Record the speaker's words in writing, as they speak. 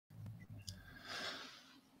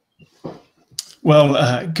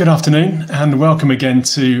Good afternoon and welcome again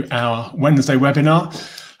to our Wednesday webinar.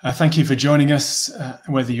 Thank you for joining us,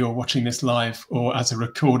 whether you're watching this live or as a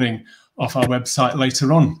recording off our website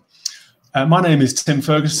later on. My name is Tim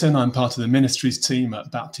Ferguson. I'm part of the ministries team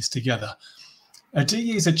at Baptist Together. Do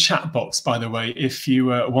use a chat box, by the way, if you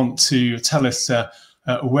want to tell us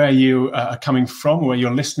where you are coming from, where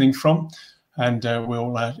you're listening from, and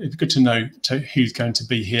it's good to know who's going to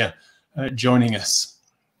be here joining us.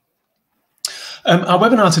 Our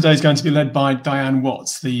webinar today is going to be led by Diane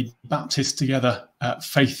Watts, the Baptist Together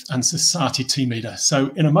Faith and Society team leader. So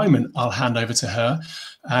in a moment, I'll hand over to her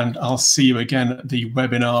and I'll see you again at the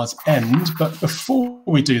webinar's end. But before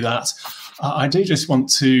we do that, I do just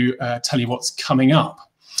want to tell you what's coming up.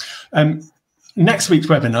 Next week's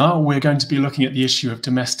webinar, we're going to be looking at the issue of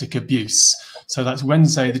domestic abuse. So that's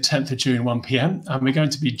Wednesday, the 10th of June, 1 p.m. And we're going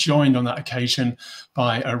to be joined on that occasion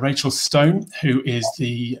by Rachel Stone, who is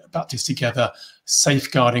the Baptist Together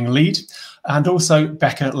Safeguarding Lead, and also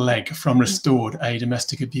Becca Legg from Restored, a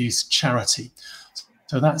domestic abuse charity.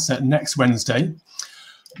 So that's next Wednesday.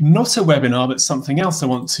 Not a webinar, but something else I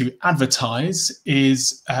want to advertise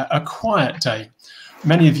is a quiet day.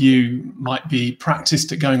 Many of you might be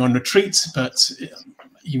practiced at going on retreat, but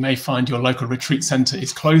you may find your local retreat centre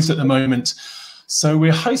is closed at the moment. So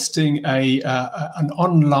we're hosting an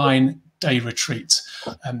online day retreat,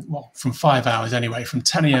 well, from 5 hours anyway, from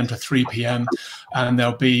 10 a.m. to 3 p.m. And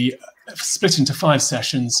they'll be split into 5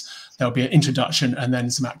 sessions. There'll be an introduction and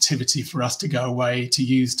then some activity for us to go away to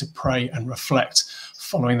use to pray and reflect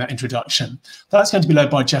following that introduction. That's going to be led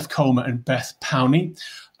by Jeff Colmer and Beth Powney.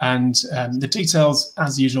 And the details,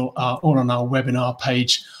 as usual, are all on our webinar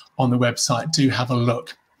page on the website. Do have a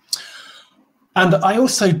look. And I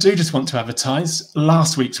also do just want to advertise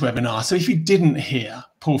last week's webinar. So if you didn't hear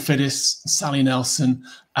Paul Fiddis, Sally Nelson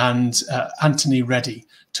and Anthony Reddy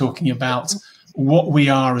talking about what we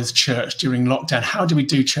are as church during lockdown, how do we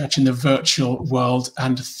do church in the virtual world,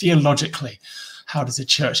 and theologically, how does a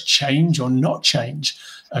church change or not change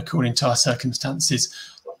according to our circumstances?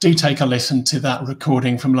 Do take a listen to that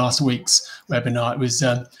recording from last week's webinar. It was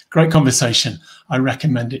a great conversation. I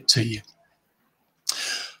recommend it to you.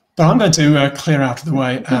 But I'm going to clear out of the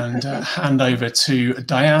way and hand over to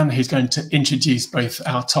Diane, who's going to introduce both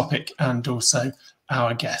our topic and also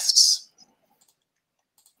our guests.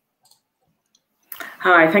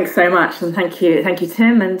 Hi, thanks so much, and thank you,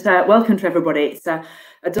 Tim, and welcome to everybody. It's a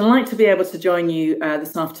delight to be able to join you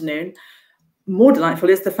this afternoon. More delightful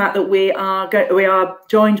is the fact that we are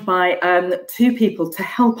joined by 2 people to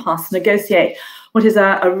help us negotiate what is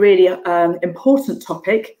a really important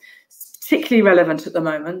topic, particularly relevant at the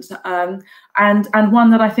moment, and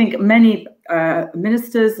one that I think many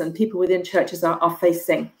ministers and people within churches are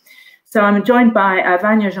facing. So I'm joined by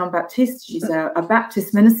Vania John-Baptiste. She's a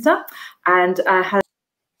Baptist minister and has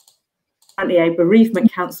currently a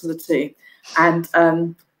bereavement counsellor too. And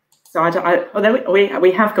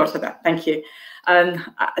we have got to that. Thank you.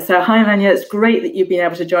 So hi Vania, it's great that you've been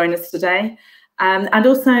able to join us today, and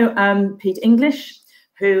also Pete English,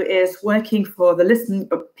 who is working for the Listening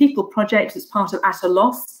People project as part of At a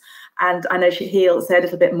Loss. And I know he'll say a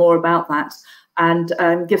little bit more about that and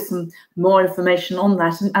give some more information on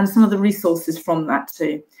that and some of the resources from that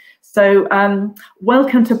too. So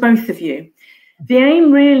welcome to both of you. The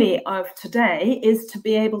aim really of today is to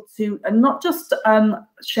be able to not just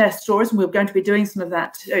share stories, and we're going to be doing some of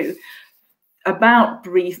that too, about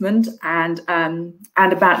bereavement and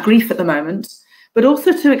about grief at the moment, but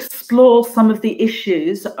also to explore some of the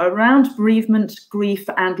issues around bereavement, grief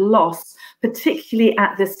and loss, particularly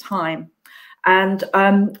at this time. And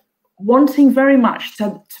wanting very much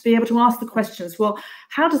to be able to ask the questions, well,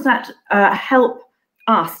 how does that help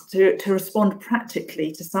us to respond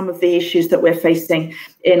practically to some of the issues that we're facing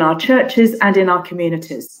in our churches and in our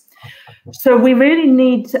communities? So we really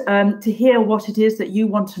need to hear what it is that you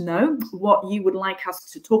want to know, what you would like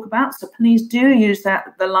us to talk about. So please do use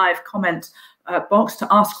the live comment box to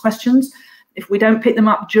ask questions. If we don't pick them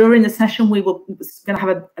up during the session, we're going to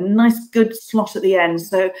have a nice good slot at the end.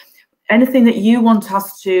 So anything that you want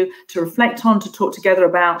us to reflect on, to talk together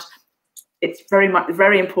about, it's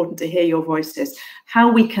very important to hear your voices.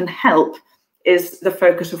 How we can help is the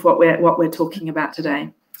focus of what we're talking about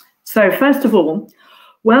today. So first of all,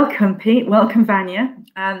 welcome Pete, welcome Vania.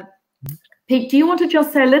 Pete, do you want to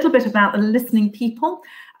just say a little bit about the Listening People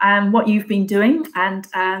and what you've been doing, and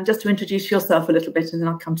just to introduce yourself a little bit, and then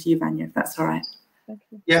I'll come to you, Vania, if that's all right.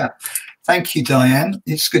 Yeah, thank you, Diane.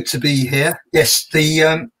 It's good to be here. Yes,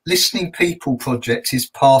 the Listening People project is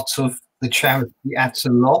part of the charity At a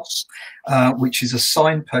Loss, which is a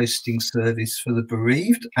signposting service for the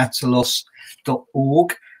bereaved,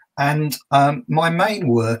 ataloss.org. And my main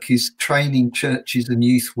work is training churches and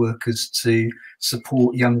youth workers to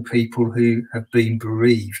support young people who have been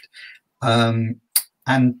bereaved.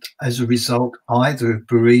 And as a result, either of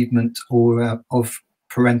bereavement or of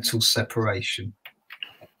parental separation.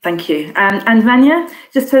 Thank you. And Vania,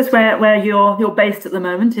 just tell us where you're based at the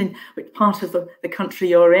moment, in which part of the country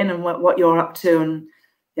you're in, and what you're up to, and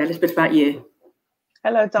yeah, a little bit about you.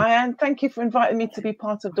 Hello, Diane. Thank you for inviting me to be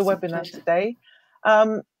part of the webinar today.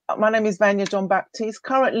 My name is Vania John-Baptiste.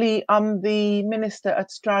 Currently, I'm the minister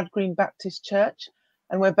at Stroud Green Baptist Church,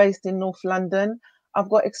 and we're based in North London. I've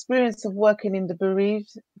got experience of working with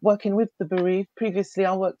the bereaved. Previously,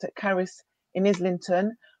 I worked at Caris in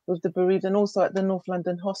Islington with the bereaved, and also at the North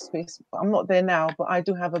London Hospice. I'm not there now, but I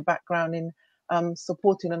do have a background in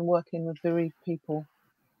supporting and working with bereaved people.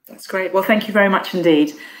 That's great. Well, thank you very much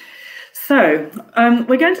indeed. So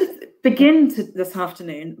we're going to begin this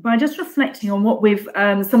afternoon by just reflecting on what we've,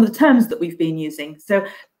 some of the terms that we've been using. So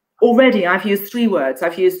already I've used 3 words.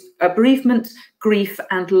 I've used bereavement, grief,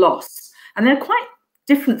 and loss. And they're quite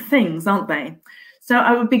different things, aren't they? So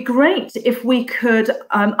it would be great if we could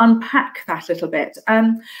unpack that a little bit.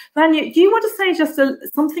 Vania, do you want to say just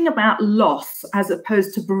something about loss as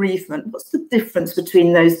opposed to bereavement? What's the difference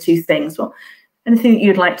between those 2 things? Well, anything that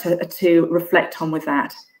you'd like to reflect on with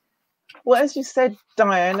that? Well, as you said,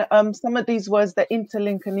 Diane, some of these words, they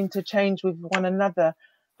interlink and interchange with one another.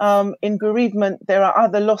 In bereavement, there are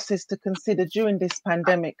other losses to consider during this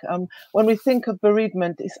pandemic. When we think of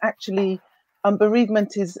bereavement, it's actually,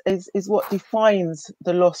 bereavement is what defines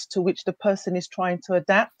the loss to which the person is trying to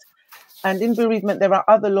adapt. And in bereavement, there are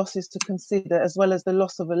other losses to consider, as well as the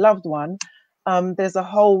loss of a loved one. There's a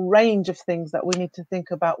whole range of things that we need to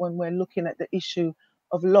think about when we're looking at the issue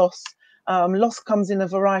of loss. Loss comes in a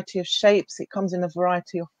variety of shapes. It comes in a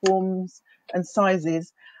variety of forms and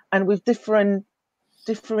sizes, and with different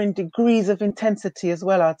degrees of intensity as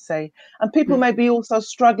well, I'd say. And people may be also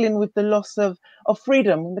struggling with the loss of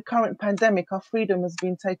freedom. In the current pandemic, our freedom has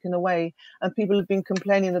been taken away, and people have been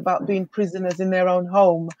complaining about being prisoners in their own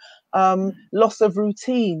home, loss of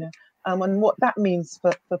routine, and what that means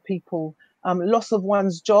for people. Loss of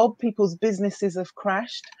one's job. People's businesses have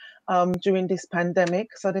crashed during this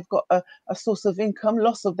pandemic, so they've got a source of income,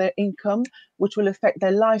 loss of their income, which will affect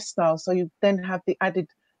their lifestyle. So you then have the added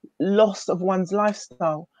loss of one's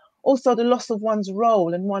lifestyle. Also, the loss of one's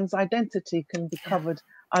role and one's identity can be covered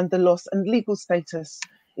under loss, and legal status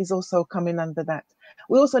is also coming under that.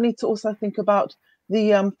 We also need to think about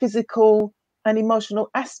the physical and emotional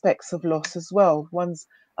aspects of loss as well. One's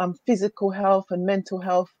physical health and mental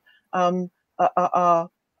health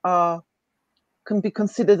can be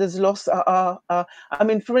considered as loss. I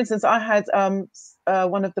mean, for instance, I had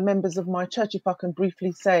one of the members of my church, if I can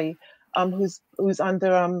briefly say, who's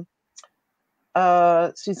under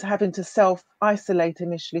she's having to self-isolate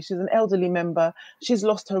initially. She's an elderly member. She's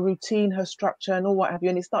lost her routine, her structure, and all what have you,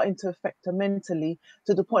 and it's starting to affect her mentally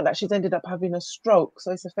to the point that she's ended up having a stroke.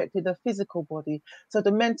 So it's affected her physical body. So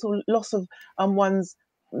the mental loss of one's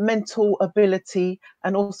mental ability,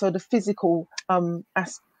 and also the physical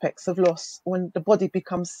aspects of loss when the body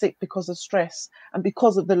becomes sick because of stress and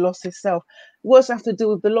because of the loss itself. We also have to do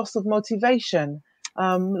with the loss of motivation,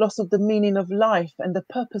 loss of the meaning of life and the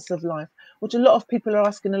purpose of life, which a lot of people are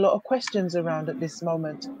asking a lot of questions around at this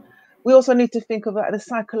moment. We also need to think about the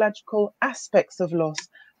psychological aspects of loss.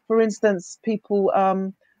 For instance, people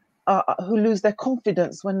who lose their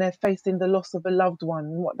confidence when they're facing the loss of a loved one,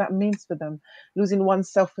 and what that means for them, losing one's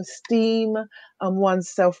self-esteem, one's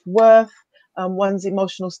self-worth, one's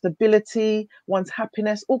emotional stability, one's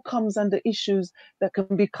happiness, all comes under issues that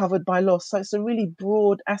can be covered by loss. So it's a really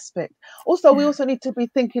broad aspect. Also, we also need to be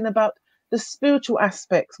thinking about the spiritual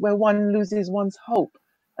aspects where one loses one's hope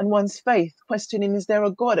and one's faith, questioning, is there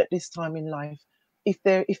a God at this time in life?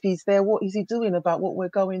 If he's there, what is he doing about what we're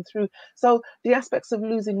going through? So the aspects of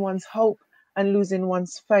losing one's hope and losing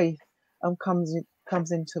one's faith comes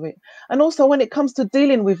into it. And also when it comes to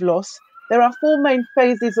dealing with loss, there are 4 main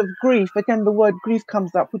phases of grief. Again, the word grief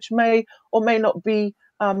comes up, which may or may not be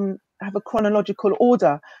have a chronological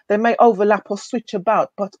order. They may overlap or switch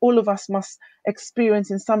about, but all of us must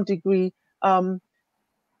experience in some degree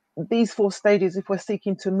these 4 stages if we're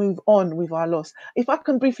seeking to move on with our loss. If I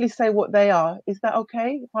can briefly say what they are, is that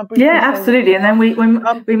okay? If I briefly absolutely. And then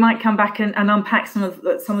we might come back and unpack some of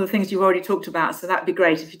the things you've already talked about. So that'd be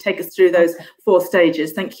great if you take us through those 4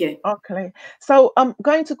 stages. Thank you. Okay. So I'm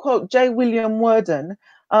going to quote J. William Worden.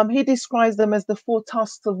 He describes them as the 4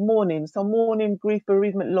 tasks of mourning. So mourning, grief,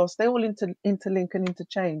 bereavement, loss, they all interlink and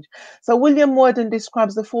interchange. So William Worden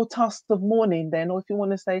describes the 4 tasks of mourning then, or if you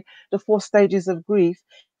want to say the 4 stages of grief.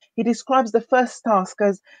 he describes the first task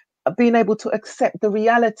as being able to accept the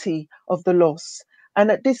reality of the loss. And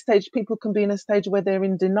at this stage, people can be in a stage where they're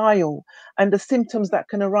in denial. And the symptoms that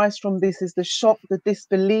can arise from this is the shock, the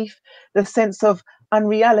disbelief, the sense of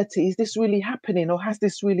unreality. Is this really happening, or has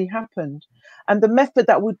this really happened? And the method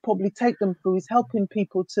that would probably take them through is helping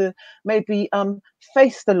people to maybe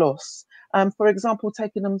face the loss. For example,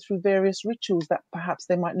 taking them through various rituals that perhaps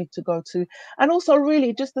they might need to go to. And also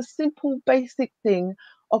really just the simple basic thing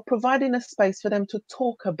of providing a space for them to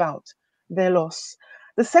talk about their loss.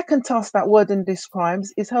 The second task that Worden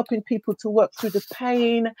describes is helping people to work through the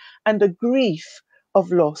pain and the grief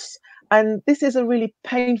of loss. And this is a really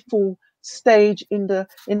painful stage in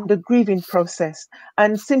the grieving process.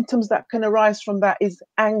 And symptoms that can arise from that is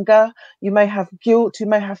anger. You may have guilt. You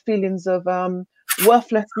may have feelings of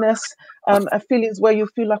worthlessness, feelings where you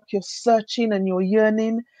feel like you're searching and you're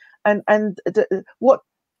yearning. And what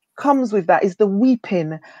comes with that is the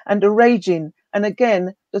weeping and the raging, and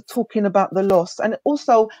again the talking about the loss. And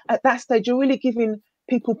also at that stage you're really giving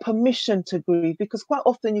people permission to grieve, because quite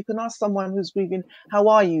often you can ask someone who's grieving, how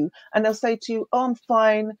are you? And they'll say to you, oh, I'm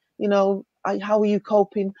fine, you know, how are you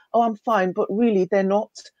coping? Oh, I'm fine. But really they're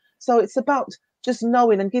not. So it's about just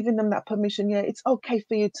knowing and giving them that permission. Yeah, it's okay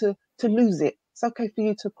for you to lose it. It's okay for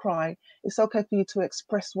you to cry. It's okay for you to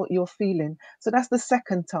express what you're feeling. So that's the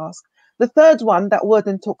second task. The third one that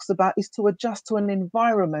Worden talks about is to adjust to an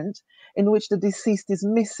environment in which the deceased is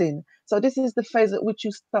missing. So this is the phase at which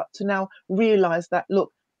you start to now realize that,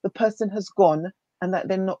 look, the person has gone and that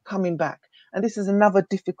they're not coming back. And this is another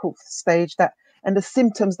difficult stage, that, and the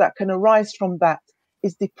symptoms that can arise from that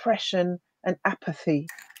is depression and apathy.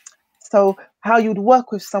 So how you'd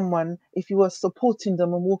work with someone if you were supporting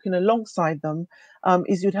them and walking alongside them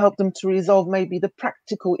is you'd help them to resolve maybe the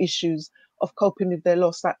practical issues of coping with their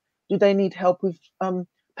loss. That do they need help with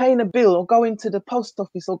paying a bill, or going to the post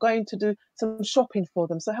office, or going to do some shopping for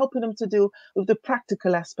them? So helping them to deal with the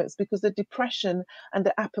practical aspects, because the depression and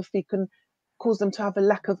the apathy can cause them to have a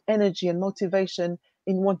lack of energy and motivation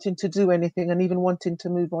in wanting to do anything and even wanting to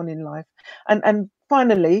move on in life. And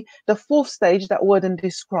finally, the fourth stage that Worden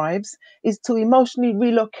describes is to emotionally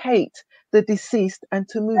relocate the deceased and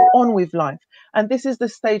to move on with life. And this is the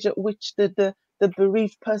stage at which the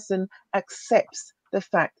bereaved person accepts the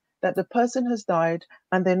fact that the person has died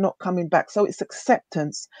and they're not coming back. So it's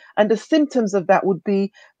acceptance. And the symptoms of that would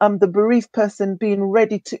be the bereaved person being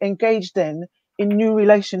ready to engage then in new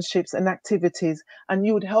relationships and activities. And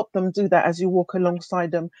you would help them do that as you walk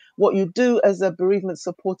alongside them. What you do as a bereavement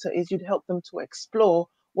supporter is you'd help them to explore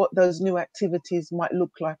what those new activities might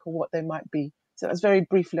look like or what they might be. So that's very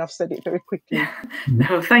briefly, I've said it very quickly.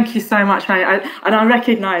 No, thank you so much, Vania. And I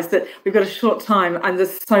recognise that we've got a short time and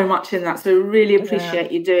there's so much in that. So really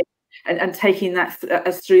appreciate you doing and taking that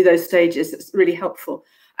us through those stages. It's really helpful.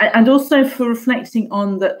 And also for reflecting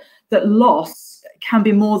on that loss can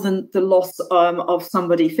be more than the loss of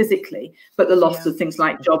somebody physically, but the loss of things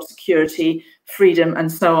like job security, freedom,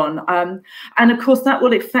 and so on. And of course, that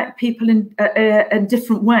will affect people in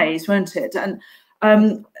different ways, won't it?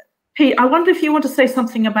 And Pete, I wonder if you want to say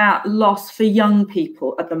something about loss for young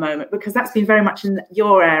people at the moment, because that's been very much in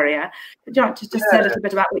your area. Would you like to just say a little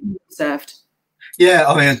bit about what you observed? Yeah,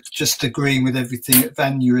 I mean, just agreeing with everything that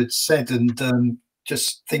Vania had said, and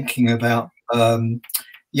just thinking about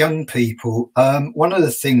young people. One of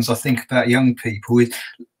the things I think about young people is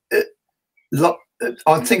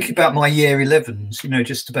I think about my year 11s, you know,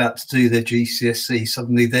 just about to do their GCSE.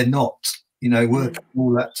 Suddenly they're not, you know, working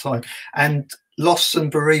all that time. And loss and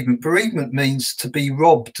bereavement. Bereavement means to be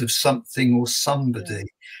robbed of something or somebody.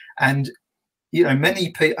 And, you know,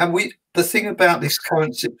 many people, and the thing about this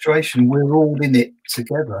current situation, we're all in it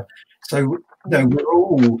together. So, you know,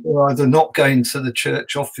 we're either not going to the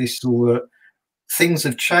church office, or things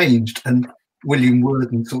have changed. And William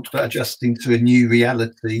Worden talked about adjusting to a new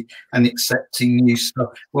reality and accepting new stuff.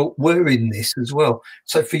 Well, we're in this as well.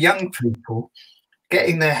 So for young people,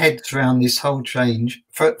 getting their heads around this whole change,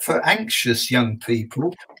 for anxious young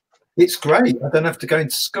people, it's great. I don't have to go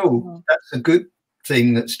into school. That's a good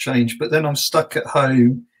thing that's changed. But then I'm stuck at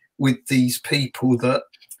home with these people that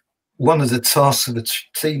one of the tasks of a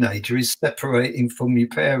teenager is separating from your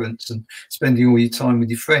parents and spending all your time with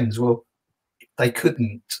your friends. Well, they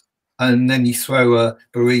couldn't. And then you throw a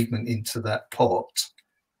bereavement into that pot,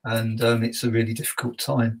 and it's a really difficult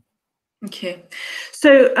time. Okay,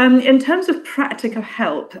 so in terms of practical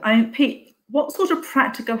help, Pete, what sort of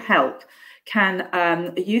practical help can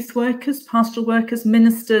youth workers, pastoral workers,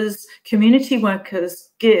 ministers, community workers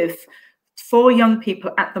give for young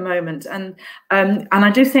people at the moment, and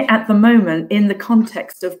I do say at the moment in the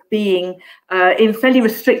context of being in fairly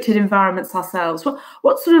restricted environments ourselves.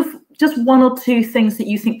 What sort of just one or two things that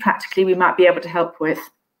you think practically we might be able to help with?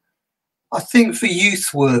 I think for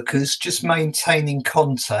youth workers, just maintaining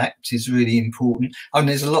contact is really important. I mean,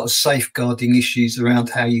 there's a lot of safeguarding issues around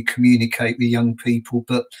how you communicate with young people,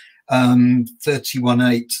 but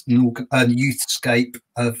 318 and Youthscape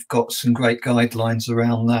have got some great guidelines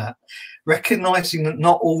around that. Recognising that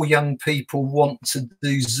not all young people want to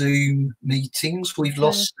do Zoom meetings. We've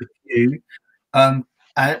lost a few. And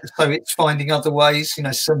so it's finding other ways, you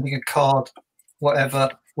know, sending a card,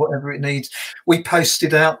 whatever it needs. We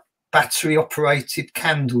posted out battery operated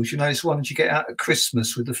candles, you know, those ones you get out at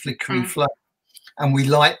Christmas with the flickering flame, and we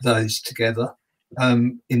light those together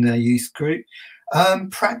in our youth group.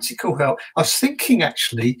 Practical help. I was thinking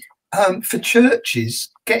actually, for churches,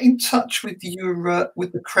 get in touch with the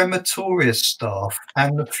crematoria staff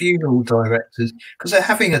and the funeral directors, because they're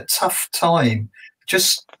having a tough time.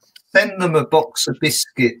 Just send them a box of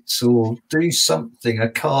biscuits or do something, a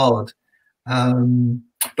card.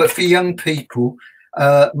 But for young people,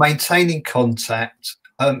 maintaining contact.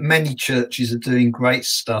 Many churches are doing great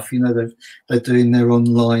stuff. You know, they're doing their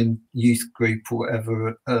online youth group or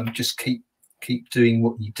whatever. Just keep doing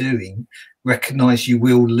what you're doing. Recognise you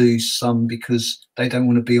will lose some because they don't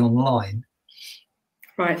want to be online.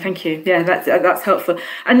 Right, thank you. Yeah, that's helpful.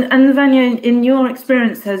 And Vania, in your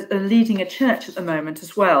experience as leading a church at the moment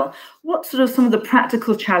as well, what sort of some of the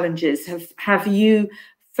practical challenges have you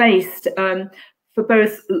faced for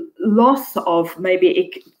both loss of, maybe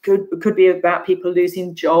it could be about people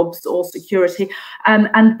losing jobs or security,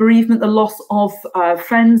 and bereavement, the loss of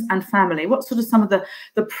friends and family? What sort of some of the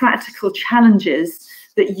practical challenges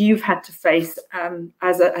that you've had to face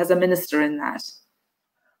as a minister in that?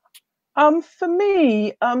 For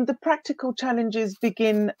me, the practical challenges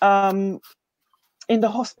begin in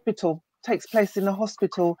the hospital, takes place in the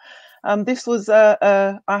hospital. This was,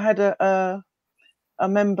 I had a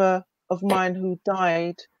member of mine who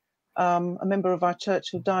died, a member of our church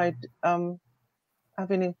who died,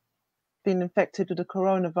 having been infected with the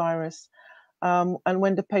coronavirus. And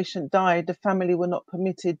when the patient died, the family were not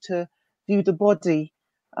permitted to view the body,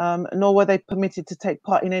 nor were they permitted to take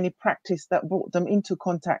part in any practice that brought them into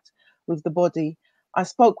contact with the body. I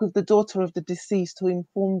spoke with the daughter of the deceased, who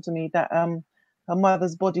informed me that her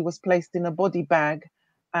mother's body was placed in a body bag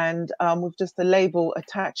and with just a label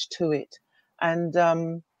attached to it.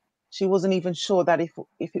 And she wasn't even sure that if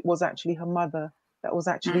it was actually her mother that was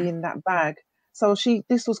actually in that bag. So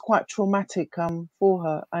this was quite traumatic for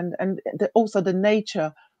her, and also the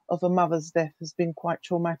nature of a mother's death has been quite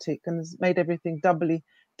traumatic and has made everything doubly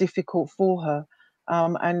difficult for her.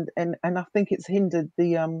 And I think it's hindered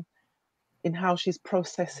the in how she's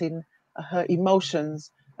processing her emotions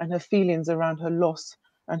and her feelings around her loss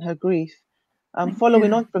and her grief.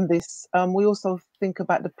 Following on from this, we also think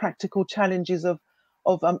about the practical challenges of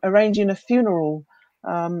arranging a funeral,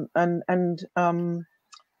 and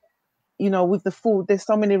you know, with the food, there's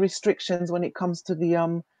so many restrictions when it comes to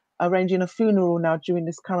the arranging a funeral now during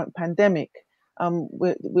this current pandemic.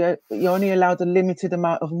 You're only allowed a limited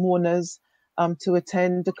amount of mourners to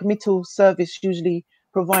attend. The committal service usually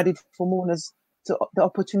provided for mourners the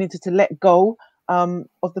opportunity to let go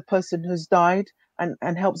of the person who's died,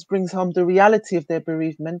 and helps brings home the reality of their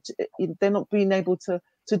bereavement. They're not being able to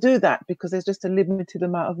do that because there's just a limited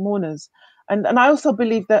amount of mourners. And I also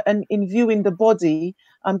believe that in viewing the body,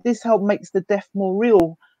 this help makes the death more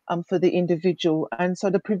real for the individual. And so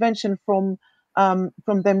the prevention from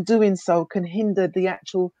them doing so can hinder the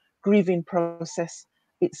actual grieving process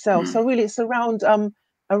itself. So really it's around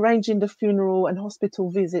arranging the funeral and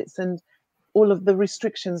hospital visits and all of the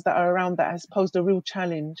restrictions that are around that has posed a real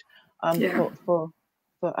challenge for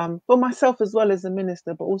myself as well as a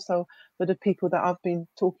minister, but also for the people that I've been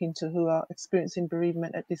talking to who are experiencing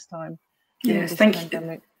bereavement at this time. Yes, thank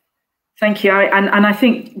you. Thank you. And I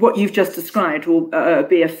think what you've just described will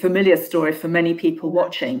be a familiar story for many people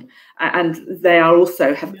watching, and they are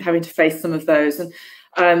also having to face some of those. And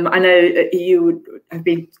I know you have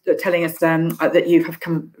been telling us that you have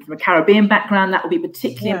come from a Caribbean background. That will be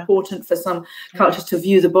particularly important for some cultures to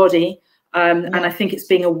view the body. And I think it's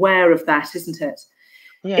being aware of that, isn't it?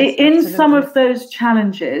 Yes, in absolutely. Some of those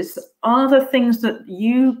challenges, are there things that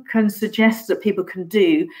you can suggest that people can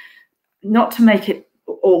do, not to make it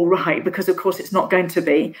all right, because of course it's not going to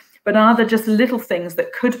be, but are there just little things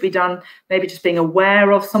that could be done, maybe just being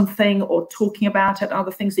aware of something or talking about it? Are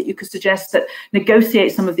there things that you could suggest that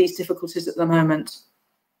negotiate some of these difficulties at the moment?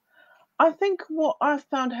 I think what I've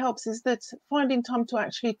found helps is that finding time to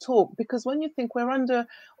actually talk, because when you think we're under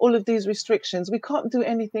all of these restrictions, we can't do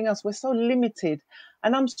anything else. We're so limited.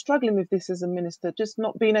 And I'm struggling with this as a minister, just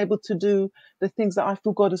not being able to do the things that I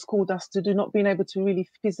feel God has called us to do, not being able to really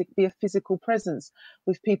be a physical presence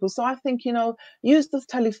with people. So I think, you know, use the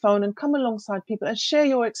telephone and come alongside people and share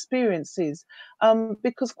your experiences,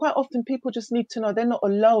 because quite often people just need to know they're not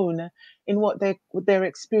alone in what they're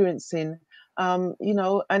experiencing. You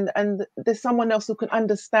know, and there's someone else who can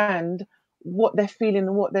understand what they're feeling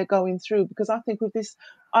and what they're going through. Because I think with this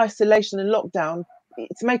isolation and lockdown,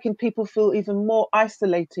 it's making people feel even more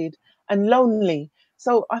isolated and lonely.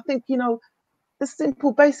 So I think, you know, the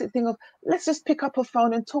simple basic thing of let's just pick up a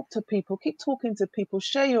phone and talk to people, keep talking to people,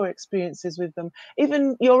 share your experiences with them,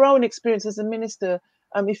 even your own experience as a minister.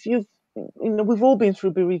 If you've, you know, we've all been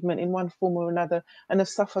through bereavement in one form or another and have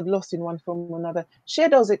suffered loss in one form or another. Share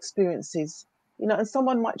those experiences, you know, and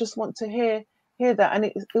someone might just want to hear that, and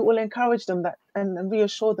it will encourage them that and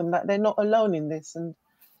reassure them that they're not alone in this, and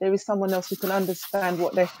there is someone else who can understand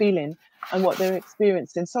what they're feeling and what they're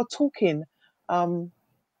experiencing. So talking,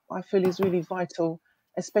 I feel, is really vital,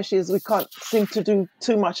 especially as we can't seem to do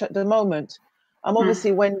too much at the moment.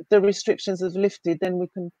 Obviously, when the restrictions have lifted, then we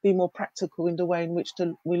can be more practical in the way in which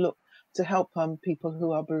we look to help people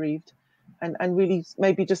who are bereaved, and really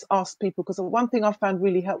maybe just ask people. Because one thing I found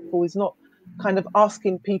really helpful is not kind of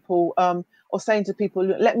asking people or saying to people,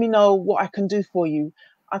 let me know what I can do for you.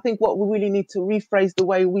 I think what we really need to rephrase the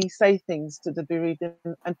way we say things to the bereaved,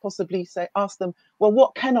 and possibly ask them, well,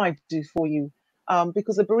 what can I do for you?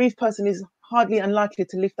 Because a bereaved person is hardly unlikely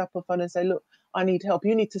to lift up a phone and say, look, I need help.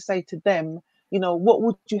 You need to say to them, you know, what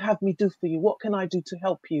would you have me do for you? What can I do to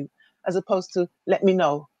help you? As opposed to let me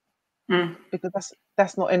know. Because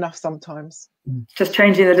that's not enough sometimes. Just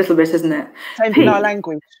changing a little bit, isn't it? Changing our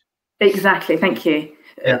language. Exactly. Thank you.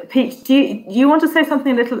 Yeah. Pete, do you want to say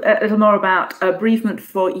something a little more about bereavement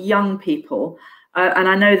for young people? And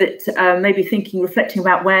I know that maybe reflecting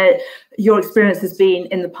about where your experience has been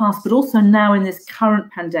in the past, but also now in this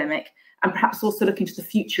current pandemic, and perhaps also looking to the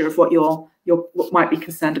future of what what might be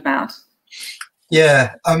concerned about.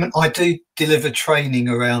 Yeah, I do deliver training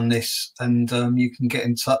around this, and you can get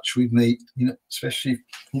in touch with me. You know, especially if,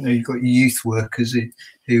 you know, you've got your youth workers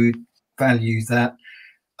who value that.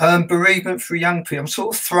 Bereavement for young people. I'm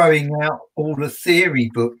sort of throwing out all the theory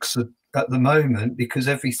books at the moment because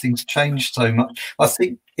everything's changed so much. I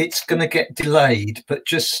think it's going to get delayed. But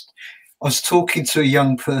I was talking to a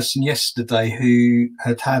young person yesterday who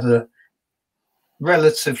had a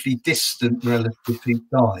relatively distant relative who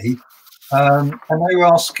died. And they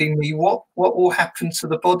were asking me what will happen to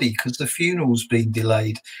the body because the funeral's been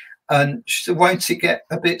delayed, and she said, won't it get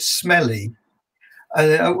a bit smelly?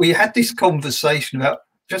 We had this conversation about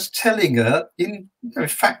just telling her in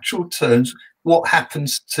factual terms what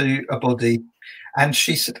happens to a body, and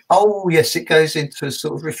she said, oh yes, it goes into a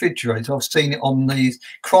sort of refrigerator. I've seen it on these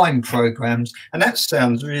crime programs, and that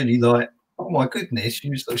sounds really like, oh my goodness, she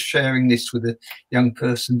was sharing this with a young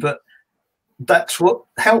person, but that's what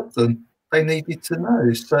helped them. They needed to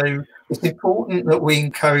know. So it's important that we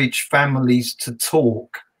encourage families to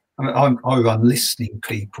talk. I mean, I run listening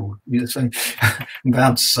people, you know, so I'm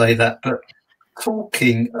bound to say that, but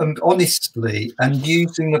talking honestly and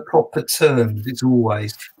using the proper terms is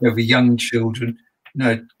always, you know, with young children, you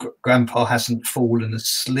know, grandpa hasn't fallen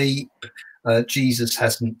asleep, Jesus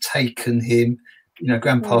hasn't taken him, you know,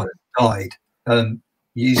 grandpa has died,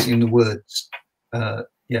 using the words,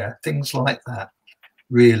 yeah, things like that,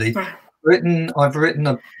 really. I've written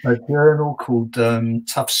a journal called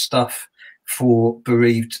Tough Stuff for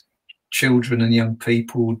Bereaved Children and Young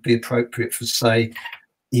People. Would be appropriate for, say,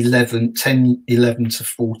 11 to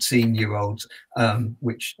 14-year-olds,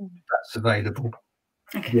 which that's available.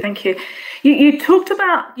 Okay, yeah. Thank you. You talked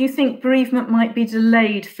about, you think bereavement might be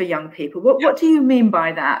delayed for young people. What do you mean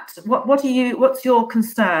by that? What's your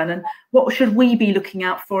concern, and what should we be looking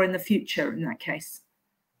out for in the future in that case?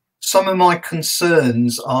 Some of my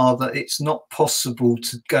concerns are that it's not possible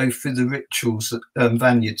to go through the rituals.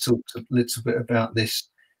 Vania talked a little bit about this.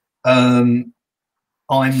 I'm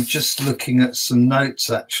just looking at some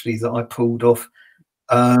notes actually that I pulled off.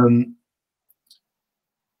 The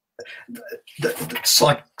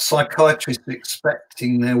psychiatrists are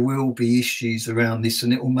expecting there will be issues around this,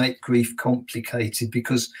 and it will make grief complicated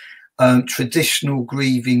because traditional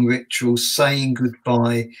grieving rituals, saying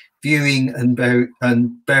goodbye, viewing and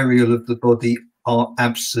burial of the body are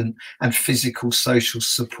absent, and physical social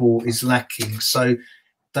support is lacking. So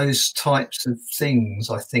those types of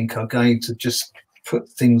things, I think, are going to just put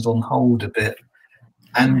things on hold a bit,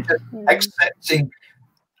 and accepting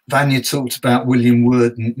Vania talked about William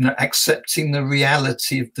Worden, you know, accepting the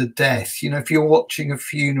reality of the death. You know, if you're watching a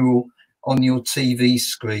funeral on your TV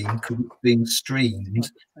screen because it's being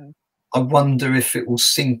streamed, I wonder if it will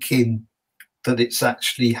sink in that it's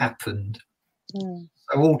actually happened.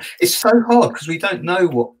 So it's so hard because we don't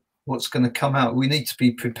know what's going to come out. We need to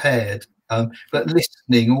be prepared, but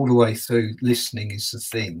listening all the way through, listening is the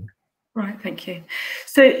thing. Right, thank you.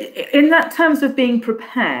 So in that terms of being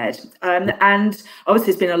prepared, and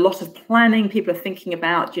obviously there's been a lot of planning, people are thinking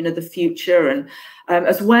about, you know, the future, and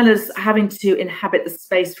as well as having to inhabit the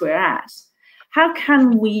space we're at. How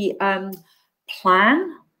can we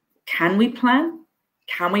plan? Can we plan?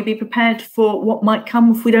 Can we be prepared for what might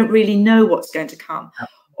come if we don't really know what's going to come?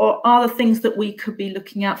 Or are there things that we could be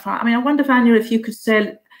looking out for? I mean, I wonder, Vania, if you could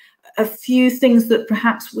say a few things that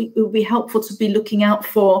perhaps it would be helpful to be looking out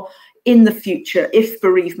for in the future if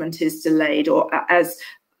bereavement is delayed, or as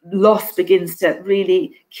loss begins to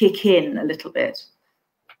really kick in a little bit.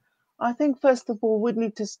 I think first of all we'd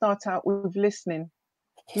need to start out with listening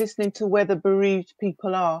to where the bereaved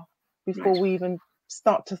people are before we even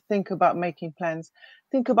start to think about making plans.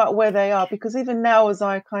 Think about where they are, because even now, as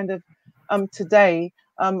I kind of today,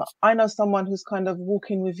 I know someone who's kind of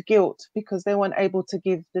walking with guilt because they weren't able to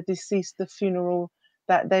give the deceased the funeral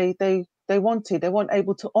that they wanted. They weren't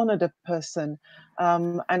able to honor the person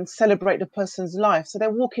and celebrate the person's life. So they're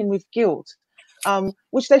walking with guilt,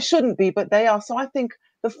 which they shouldn't be, but they are. So I think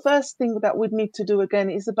the first thing that we'd need to do again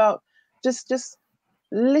is about just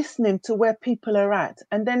listening to where people are at,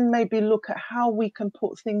 and then maybe look at how we can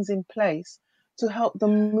put things in place to help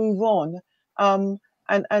them move on.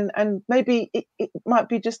 And maybe it might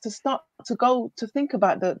be just to start to go to think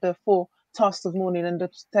about the 4 tasks of mourning and the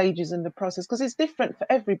stages and the process, because it's different for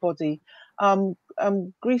everybody.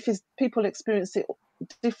 Grief is, people experience it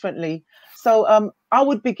differently. So I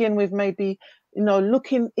would begin with maybe, you know,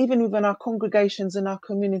 looking even within our congregations and our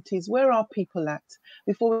communities, where are people at,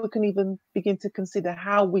 before we can even begin to consider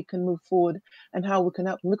how we can move forward and how we can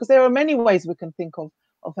help them, because there are many ways we can think of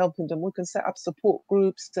helping them. We can set up support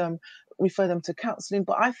groups, refer them to counselling,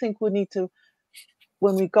 but I think we need to,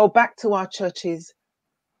 when we go back to our churches,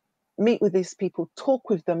 meet with these people, talk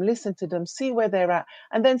with them, listen to them, see where they're at,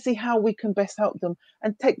 and then see how we can best help them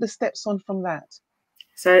and take the steps on from that.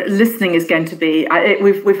 So listening is going to be,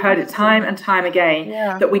 we've heard it time and time again,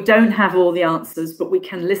 that we don't have all the answers, but we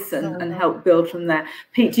can listen and help build from there.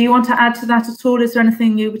 Pete, do you want to add to that at all? Is there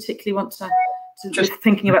anything you particularly want to just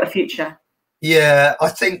thinking about the future? Yeah, I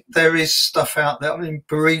think there is stuff out there. I mean,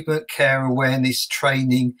 bereavement care awareness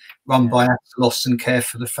training run by Loss and Care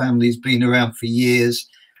for the Family has been around for years.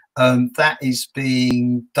 That is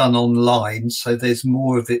being done online, so there's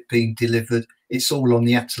more of it being delivered. It's all on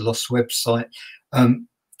the Atalos website.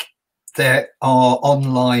 There are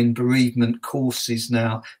online bereavement courses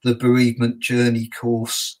now. The bereavement journey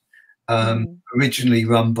course, originally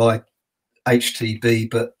run by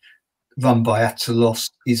HTB, but run by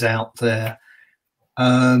Atalos, is out there.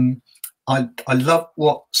 I love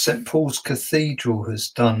what St Paul's Cathedral has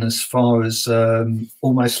done as far as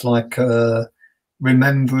almost like a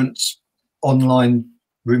online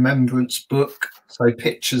remembrance book. So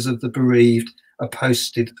pictures of the bereaved are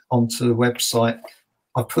posted onto the website.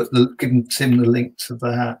 I've given Tim the link to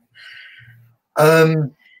that.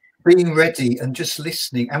 Being ready and just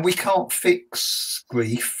listening. And we can't fix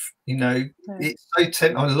grief, you know. It's so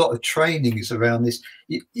tempting. A lot of training is around this.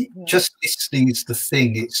 Just listening is the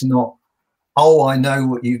thing. It's not, oh, I know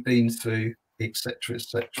what you've been through, etc.,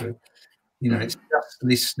 etc. You know, it's just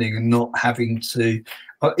listening and not having to,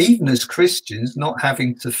 even as Christians, not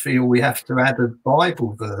having to feel we have to add a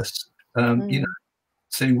Bible verse, you know,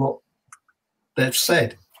 to what they've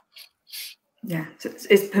said. Yeah,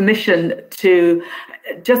 it's permission to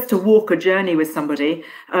just to walk a journey with somebody,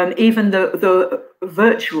 even the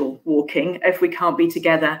virtual walking, if we can't be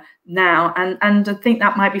together now, and I think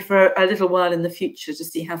that might be for a little while in the future to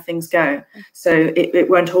see how things go. So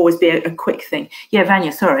it won't always be a quick thing. Yeah,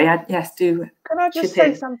 Vania, sorry, yes, do. Can I just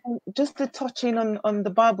say something, just to touch in on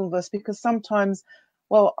the Bible verse, because sometimes,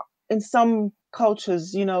 well, in some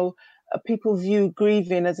cultures, you know, people view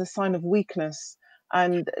grieving as a sign of weakness.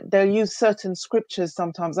 And they'll use certain scriptures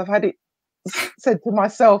sometimes. I've had it said to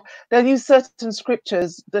myself, they'll use certain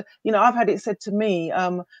scriptures. You know, I've had it said to me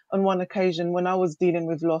on one occasion when I was dealing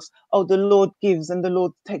with loss, oh, the Lord gives and the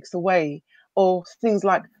Lord takes away. Or things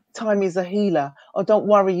like, time is a healer. Or don't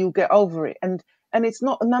worry, you'll get over it. And it's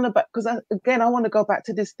not none about, because again, I want to go back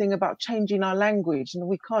to this thing about changing our language. And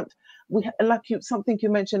like something you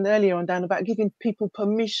mentioned earlier on, Dan, about giving people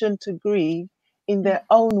permission to grieve in their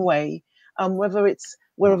own way. Whether it's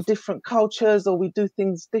we're of different cultures, or we do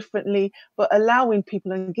things differently, but allowing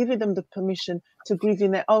people and giving them the permission to grieve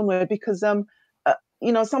in their own way. Because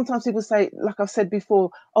you know, sometimes people say, like I've said before,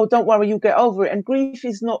 oh, don't worry, you get over it. And grief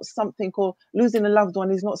is not something, or losing a loved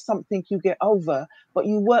one is not something you get over, but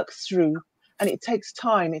you work through, and it takes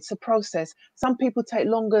time. It's a process. Some people take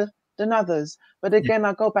longer than others. But again,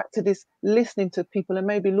 I go back to this listening to people and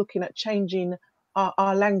maybe looking at changing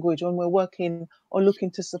our language when we're working or looking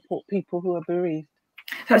to support people who are bereaved.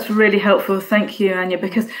 That's really helpful. Thank you, Anya,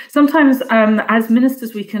 because sometimes as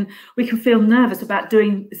ministers we can feel nervous about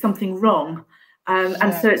doing something wrong.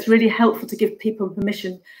 And so it's really helpful to give people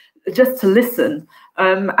permission just to listen,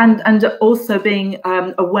 and also being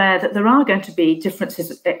aware that there are going to be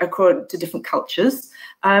differences according to different cultures,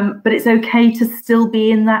 but it's okay to still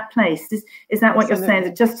be in that place. Is that what you're saying?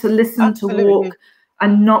 That just to listen, to walk,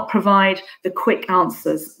 and not provide the quick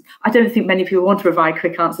answers? I don't think many people want to provide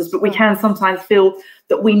quick answers, but we can sometimes feel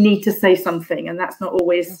that we need to say something, and that's not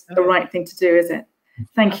always the right thing to do, is it?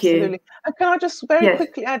 Thank you. And can I just very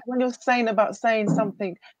quickly add, when you're saying about saying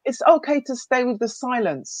something, it's okay to stay with the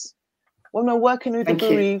silence. When we're working with the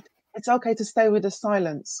bereaved, it's okay to stay with the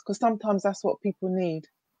silence, because sometimes that's what people need.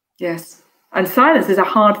 Yes. And silence is a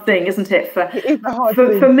hard thing, isn't it? It is a hard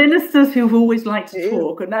thing. For ministers who've always liked to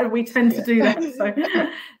talk, and now we tend to do that.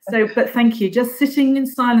 But thank you. Just sitting in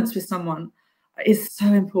silence with someone is so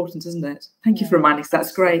important, isn't it? Thank you for reminding us.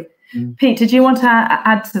 That's great. Pete, did you want to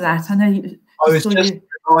add to that? I know you. I was just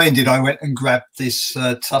reminded, I went and grabbed this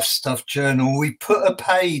Tough Stuff journal. We put a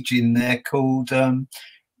page in there called,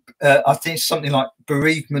 I think it's something like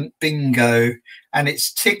Bereavement Bingo, and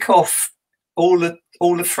it's tick off all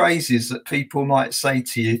the phrases that people might say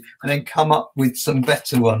to you, and then come up with some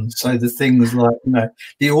better ones. So the things like, you know,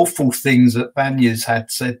 the awful things that Vania's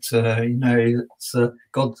had said to her, you know, it's,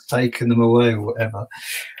 God's taken them away or whatever.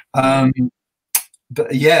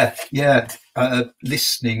 But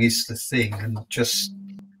listening is the thing, and just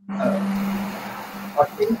I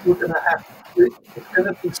think we're going to have to, it's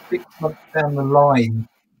going to be 6 months down the line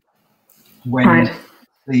when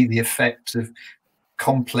we see the effect of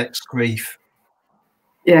complex grief.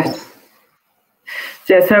 Yes.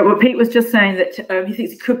 Yeah, so what Pete was just saying, that he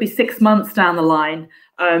thinks it could be 6 months down the line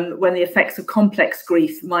when the effects of complex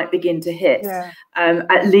grief might begin to hit.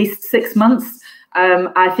 At least 6 months.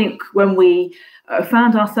 I think when we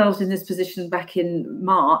found ourselves in this position back in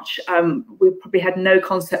March, we probably had no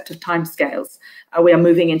concept of timescales. We are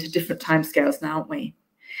moving into different timescales now, aren't we?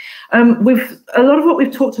 A lot of what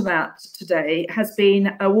we've talked about today has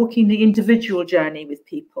been walking the individual journey with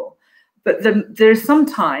people. But there are some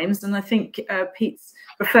times, and I think Pete's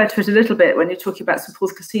referred to it a little bit when you're talking about St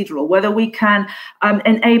Paul's Cathedral, whether we can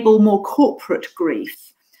enable more corporate grief.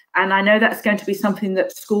 And I know that's going to be something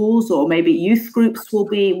that schools or maybe youth groups will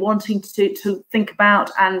be wanting to think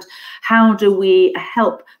about. And how do we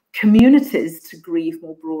help communities to grieve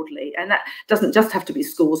more broadly? And that doesn't just have to be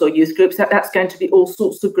schools or youth groups. That's going to be all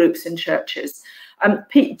sorts of groups in churches.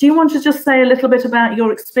 Pete, do you want to just say a little bit about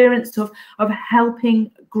your experience of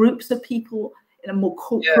helping groups of people in a more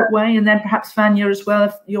corporate way, and then perhaps Vania as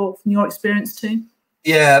well, your experience too?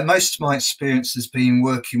 Yeah, most of my experience has been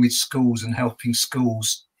working with schools and helping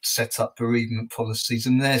schools set up bereavement policies,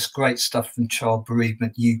 and there's great stuff from Child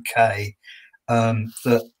Bereavement UK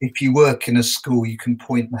that if you work in a school you can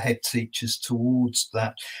point the head teachers towards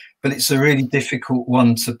that, but it's a really difficult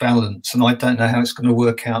one to balance, and I don't know how it's going to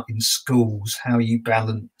work out in schools, how you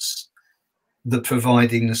balance the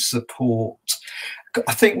providing the support.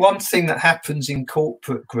 I think one thing that happens in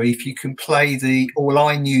corporate grief, you can play the "well,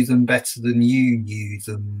 I knew them better than you knew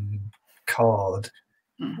them" card.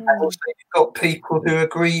 And also you've got people who are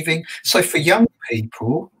grieving. So for young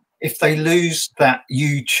people, if they lose that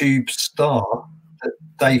YouTube star that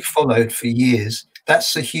they followed for years,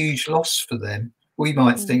 that's a huge loss for them. We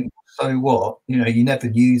might think, so what? You know, you never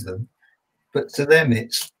knew them. But to them,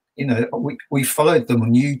 it's, you know, we followed them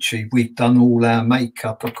on YouTube. We've done all our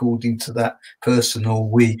makeup according to that person, or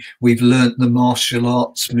we've learnt the martial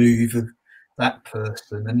arts move of that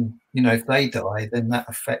person. And, you know, if they die, then that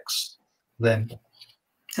affects them.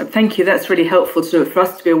 Thank you. That's really helpful for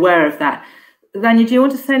us to be aware of that. Vania, do you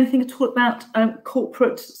want to say anything at all about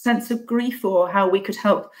corporate sense of grief, or how we could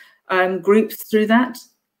help groups through that?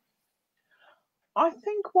 I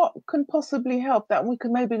think what can possibly help that we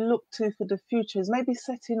can maybe look to for the future is maybe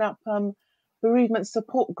setting up bereavement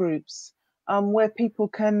support groups where people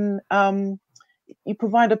can, you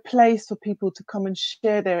provide a place for people to come and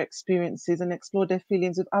share their experiences and explore their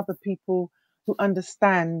feelings with other people who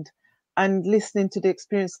understand. and listening to the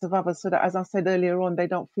experience of others, so that, as I said earlier on, they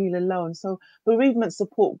don't feel alone. So bereavement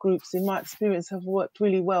support groups, in my experience, have worked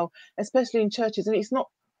really well, especially in churches. And it's not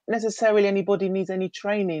necessarily anybody needs any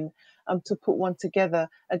training to put one together.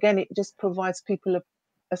 Again, it just provides people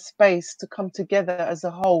a space to come together as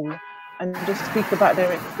a whole and just speak about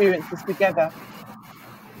their experiences together.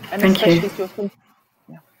 And Thank especially you. if you're thinking,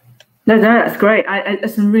 No, that's great.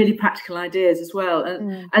 There's some really practical ideas as well.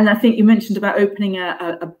 And I think you mentioned about opening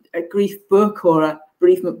a grief book or a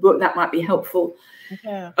bereavement book. That might be helpful.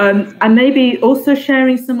 yeah. And maybe also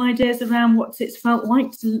sharing some ideas around what it's felt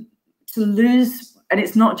like to lose. And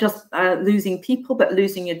it's not just losing people, but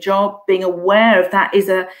losing your job. Being aware of that is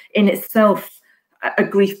in itself a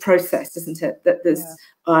grief process, isn't it? That there's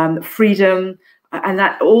freedom and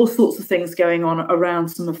that all sorts of things going on around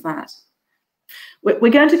some of that.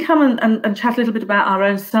 We're going to come and chat a little bit about our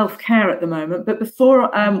own self-care at the moment, but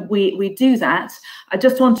before we do that, I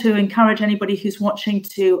just want to encourage anybody who's watching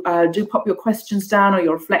to do pop your questions down or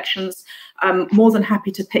your reflections. I'm more than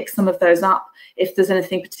happy to pick some of those up if there's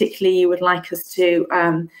anything particularly you would like us to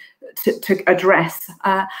address.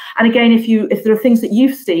 And again, if there are things that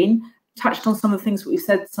you've seen, touched on some of the things that we've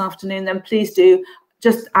said this afternoon, then please do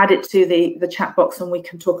just add it to the chat box and we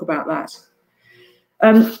can talk about that.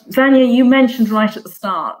 Vania, you mentioned right at the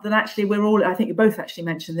start that actually we're all, I think you both actually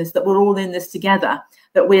mentioned this, that we're all in this together,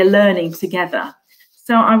 that we're learning together.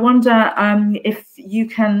 So I wonder if you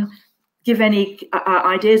can give any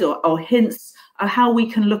ideas or hints of how we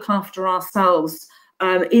can look after ourselves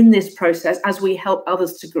in this process as we help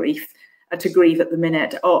others to grieve at the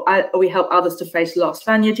minute, or we help others to face loss.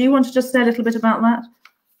 Vania, do you want to just say a little bit about that?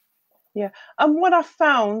 Yeah, and what I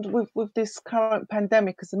found with this current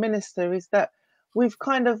pandemic as a minister is that we've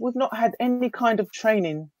not had any kind of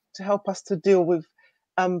training to help us to deal with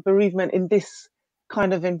bereavement in this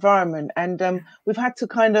kind of environment, and we've had to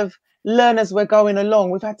kind of learn as we're going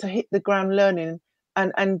along. We've had to hit the ground learning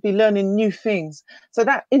and be learning new things. So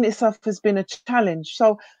that in itself has been a challenge.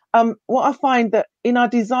 So what I find that in our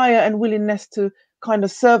desire and willingness to kind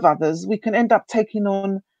of serve others, we can end up taking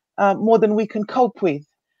on more than we can cope with.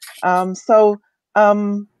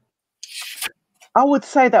 I would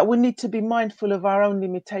say that we need to be mindful of our own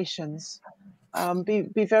limitations,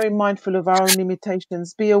 be very mindful of our own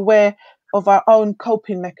limitations, be aware of our own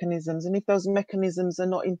coping mechanisms. And if those mechanisms are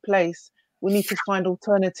not in place, we need to find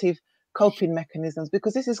alternative coping mechanisms,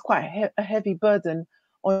 because this is quite a heavy burden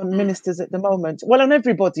on ministers at the moment. Well, on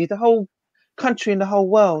everybody, the whole country and the whole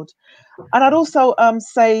world. And I'd also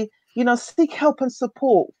say, seek help and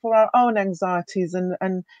support for our own anxieties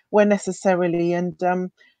and where necessarily, and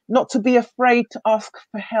not to be afraid to ask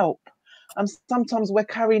for help. Sometimes we're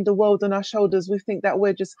carrying the world on our shoulders. We think that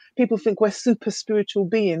people think we're super spiritual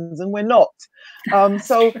beings, and we're not.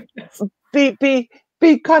 So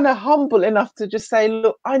be kind of humble enough to just say,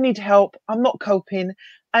 look, I need help. I'm not coping,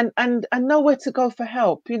 and know where to go for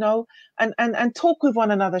help, and talk with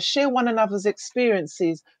one another, share one another's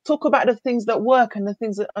experiences, talk about the things that work and the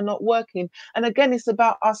things that are not working. And again, it's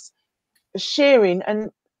about us sharing and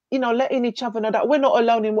letting each other know that we're not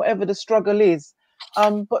alone in whatever the struggle is,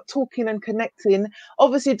 but talking and connecting,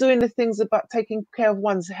 obviously doing the things about taking care of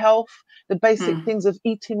one's health, the basic things of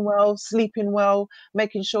eating well, sleeping well,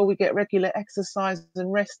 making sure we get regular exercise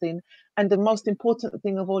and resting, and the most important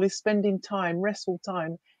thing of all is spending time, restful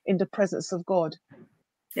time, in the presence of God.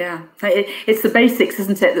 Yeah, it's the basics,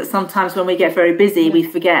 isn't it, that sometimes when we get very busy we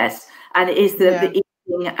forget, and it is the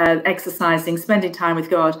exercising, spending time with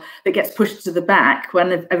God that gets pushed to the back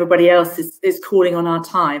when everybody else is calling on our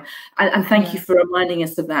time. And thank you for reminding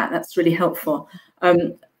us of that. That's really helpful.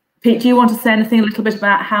 Pete, do you want to say anything a little bit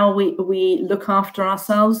about how we look after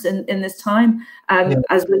ourselves in this time,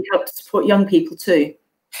 as we help to support young people too?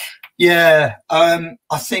 Yeah, I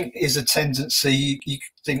think is a tendency. You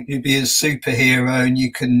think you'd be a superhero and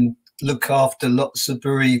you can look after lots of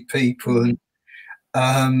bereaved people,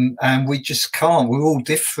 and we just can't. We're all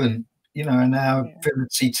different, and our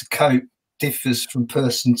ability to cope differs from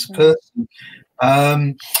person to person.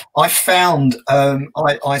 I found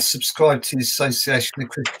I subscribed to the Association of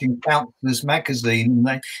Christian Counsellors magazine,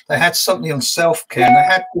 and they had something on self-care, and they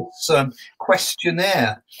had this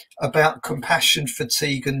questionnaire about compassion,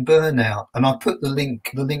 fatigue and burnout, and I put the link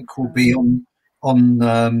will be on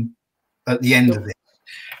at the end of it.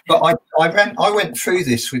 But I went through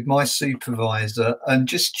this with my supervisor and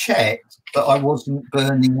just checked that I wasn't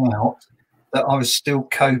burning out, that I was still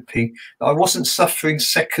coping, that I wasn't suffering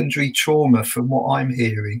secondary trauma from what I'm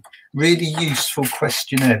hearing. Really useful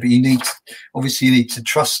questionnaire, but you need to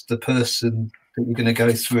trust the person that you're going to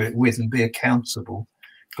go through it with and be accountable.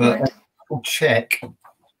 But we'll check.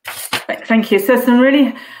 Thank you. So some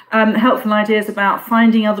really helpful ideas about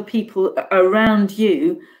finding other people around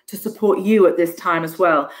you to support you at this time as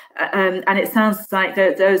well. And it sounds like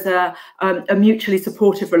those are mutually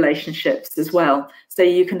supportive relationships as well. So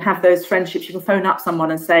you can have those friendships, you can phone up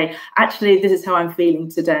someone and say, actually, this is how I'm feeling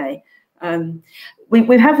today.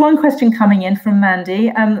 We have one question coming in from Mandy,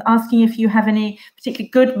 asking if you have any particularly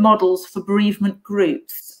good models for bereavement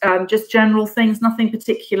groups. Just general things, nothing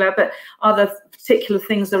particular, but are there particular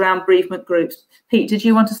things around bereavement groups? Pete, did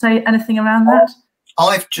you want to say anything around that?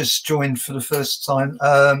 I've just joined for the first time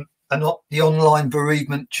the online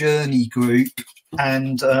bereavement journey group,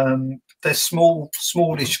 and they're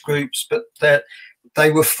smallish groups, but they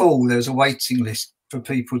were full. There was a waiting list for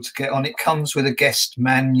people to get on. It comes with a guest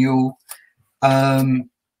manual.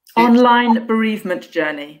 Online bereavement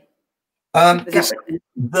journey. It's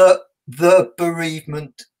the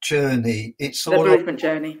bereavement journey. It's the bereavement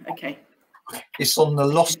journey. Okay. It's on the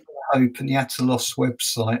Lost Hope and the At a Loss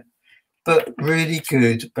website, but really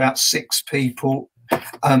good. About 6 people,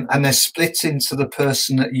 and they're split into the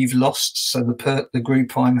person that you've lost. So the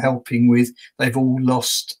group I'm helping with, they've all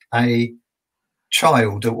lost a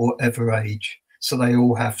child at whatever age, so they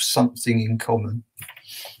all have something in common.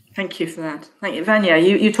 Thank you for that. Thank you, Vania.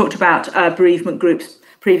 You talked about bereavement groups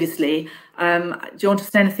previously. Do you want to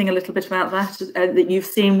say anything a little bit about that that you've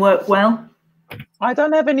seen work well? I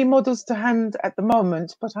don't have any models to hand at the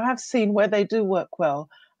moment, but I have seen where they do work well,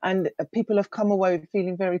 and people have come away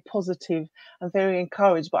feeling very positive and very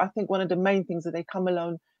encouraged. But I think one of the main things that they come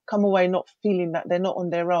away not feeling that they're not on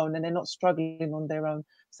their own and they're not struggling on their own.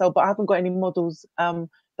 So, but I haven't got any models that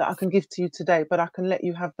I can give to you today, but I can let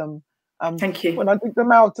you have them. Thank you. When I dig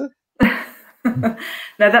them out.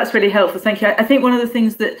 No, that's really helpful. Thank you. I think one of the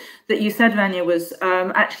things that you said, Vania, was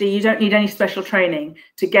actually you don't need any special training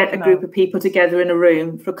to get a group of people together in a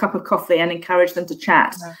room for a cup of coffee and encourage them to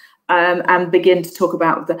chat and begin to talk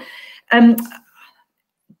about the.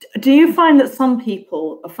 Do you find that some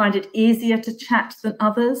people find it easier to chat than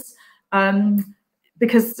others?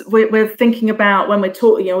 Because we're thinking about when we're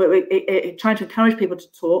talking, we're trying to encourage people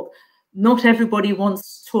to talk. Not everybody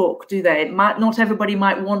wants to talk, do they? Not everybody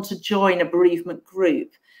might want to join a bereavement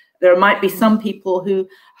group. There might be some people who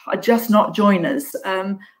are just not joiners.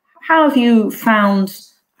 How have you found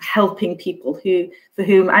helping people for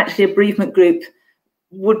whom actually a bereavement group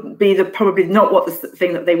wouldn't be probably not what the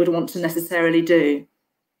thing that they would want to necessarily do?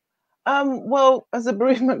 Well, as a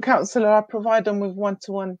bereavement counsellor, I provide them with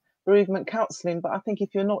one-to-one bereavement counselling. But I think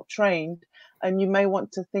if you're not trained, and you may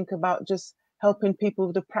want to think about just helping people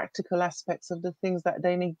with the practical aspects of the things that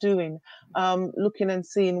they need doing, looking and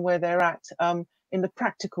seeing where they're at in the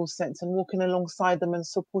practical sense and walking alongside them and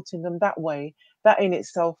supporting them that way, that in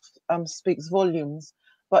itself speaks volumes.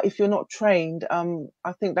 But if you're not trained,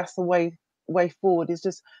 I think that's the way forward, is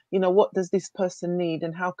just, what does this person need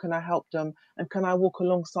and how can I help them, and can I walk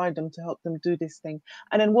alongside them to help them do this thing?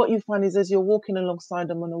 And then what you find is, as you're walking alongside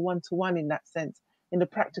them on a one-to-one in that sense, in the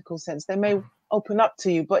practical sense, they may open up to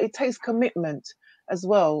you, but it takes commitment as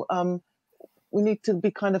well. We need to be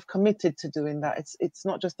kind of committed to doing that. It's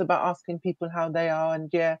not just about asking people how they are, and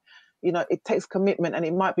it takes commitment, and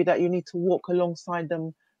it might be that you need to walk alongside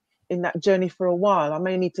them in that journey for a while. I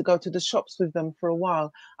may need to go to the shops with them for a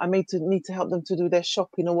while. I may need to help them to do their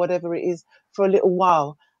shopping or whatever it is for a little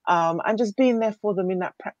while, and just being there for them in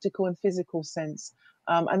that practical and physical sense.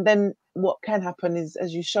 And then what can happen is,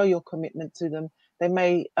 as you show your commitment to them, they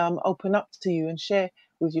may open up to you and share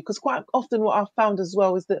with you. Because quite often what I've found as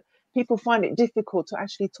well is that people find it difficult to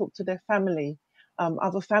actually talk to their family,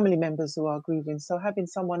 other family members who are grieving. So having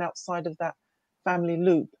someone outside of that family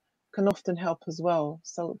loop can often help as well.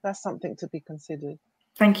 So that's something to be considered.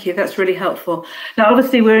 Thank you. That's really helpful. Now,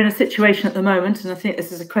 obviously, we're in a situation at the moment, and I think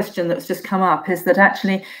this is a question that's just come up, is that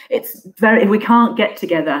actually we can't get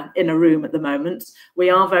together in a room at the moment. We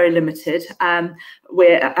are very limited. And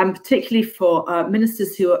particularly for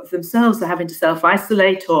ministers who themselves are having to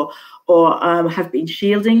self-isolate or have been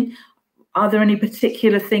shielding, are there any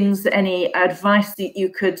particular things, any advice that you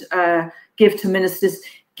could give to ministers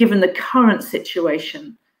given the current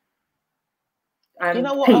situation? You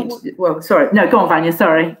know what? Pete, well, sorry. No, go on, Vania.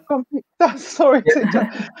 Sorry. Sorry.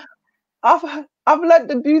 I've learned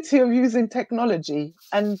the beauty of using technology.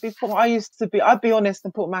 And before I'd be honest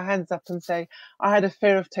and put my hands up and say I had a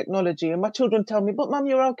fear of technology. And my children tell me, but Mum,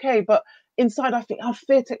 you're okay. But inside I think I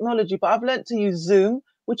fear technology. But I've learned to use Zoom,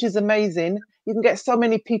 which is amazing. You can get so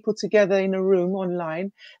many people together in a room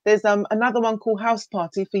online. There's another one called House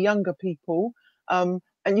Party for younger people.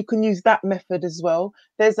 And you can use that method as well.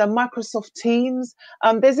 There's a Microsoft Teams.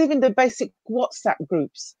 There's even the basic WhatsApp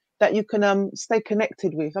groups that you can stay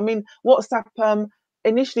connected with. I mean, WhatsApp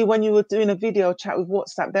initially when you were doing a video chat with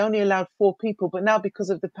WhatsApp, they only allowed 4 people, but now because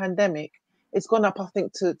of the pandemic, it's gone up, I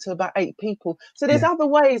think, to about 8 people. So there's other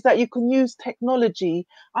ways that you can use technology.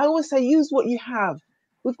 I always say, use what you have.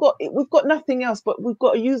 We've got nothing else, but we've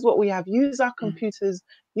got to use what we have. Use our computers,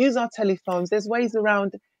 use our telephones. There's ways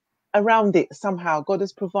around it somehow. God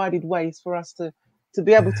has provided ways for us to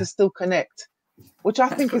be able to still connect, which I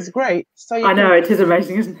think is great. So I know, it is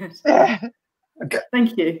amazing, isn't it? Yeah. Okay.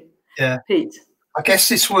 Thank you. Yeah. Pete. I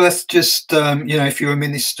guess it's worth just, you know, if you're a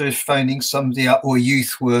minister phoning somebody up, or a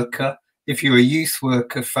youth worker, if you're a youth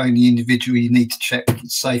worker phoning the individual, you need to check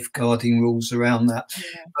safeguarding rules around that.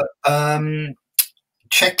 Yeah. But,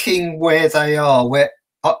 checking where they are, where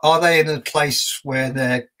are they in a place where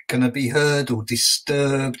they're going to be heard or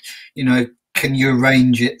disturbed? You know, can you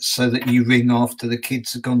arrange it so that you ring after the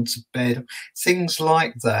kids have gone to bed? Things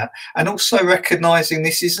like that. And also recognising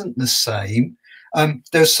this isn't the same.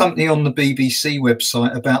 There's something on the BBC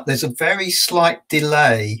website about there's a very slight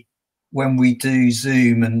delay when we do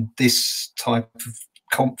Zoom and this type of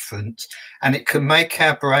conference, and it can make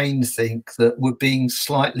our brain think that we're being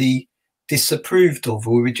slightly disapproved of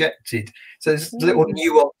or rejected. So there's little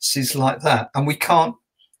nuances like that, and we can't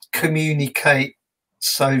communicate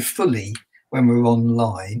so fully when we're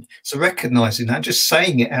online. So recognising that, just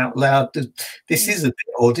saying it out loud, this is a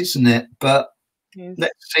bit odd, isn't it? But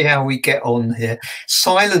let's see how we get on here.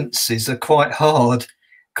 Silences are quite hard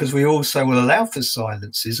because we also will allow for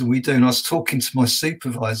silences, and we do. And I was talking to my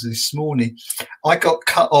supervisor this morning. I got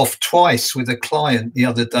cut off twice with a client the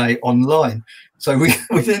other day online. So we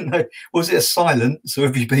didn't know, was it a silence or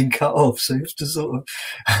have you been cut off? So you have to sort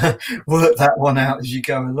of work that one out as you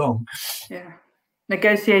go along. Yeah.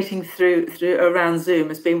 Negotiating through around Zoom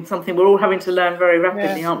has been something we're all having to learn very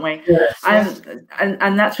rapidly, aren't we? Yes.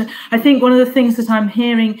 And that's, I think, one of the things that I'm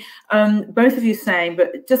hearing both of you saying,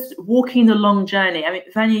 but just walking the long journey. I mean,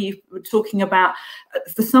 Vania, you were talking about,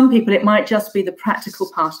 for some people, it might just be the practical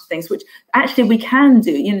part of things, which actually we can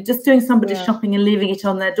do. You know, just doing somebody's shopping and leaving it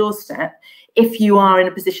on their doorstep. If you are in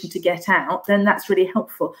a position to get out, then that's really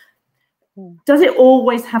helpful. Does it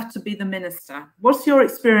always have to be the minister? What's your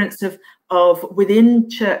experience of within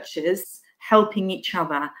churches helping each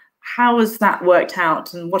other? How has that worked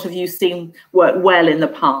out, and what have you seen work well in the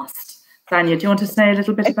past? Vania, do you want to say a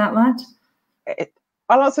little bit about that?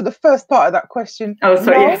 I'll answer the first part of that question. Oh,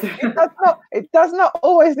 sorry. No, Yes. it does not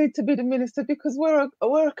always need to be the minister, because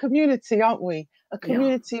we're a community, aren't we? A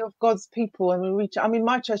community of God's people, and we reach. I mean,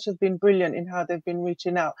 my church has been brilliant in how they've been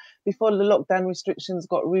reaching out. Before the lockdown restrictions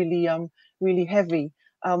got really heavy,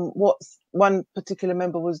 what one particular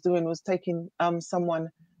member was doing was taking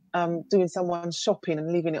doing someone's shopping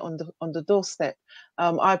and leaving it on the doorstep.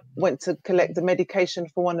 I went to collect the medication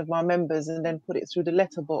for one of my members and then put it through the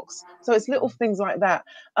letterbox. So it's little things like that.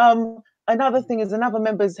 Another thing is another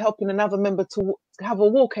member is helping another member to have a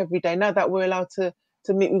walk every day. Now that we're allowed to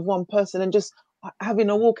meet with one person, and just having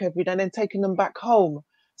a walk every day and then taking them back home.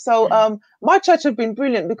 So my church have been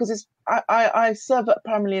brilliant, because I serve at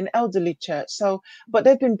primarily an elderly church. So, but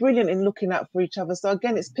they've been brilliant in looking out for each other. So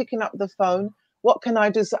again, it's picking up the phone. What can I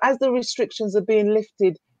do? So as the restrictions are being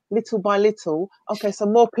lifted little by little, okay, so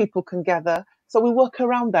more people can gather. So we work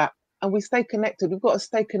around that and we stay connected. We've got a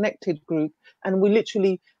stay connected group, and we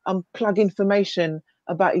literally plug information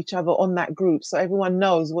about each other on that group, so everyone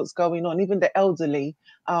knows what's going on. Even the elderly,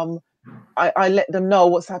 I let them know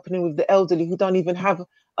what's happening with the elderly who don't even have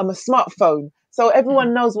a smartphone. So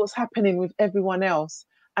everyone knows what's happening with everyone else,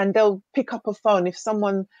 and they'll pick up a phone. If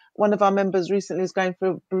one of our members recently is going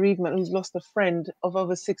through bereavement, who's lost a friend of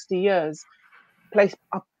over 60 years, I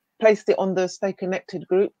placed it on the Stay Connected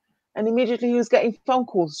group, and immediately he was getting phone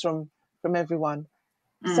calls from everyone.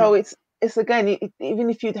 So it's again, even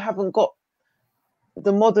if you haven't got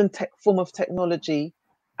the modern form of technology,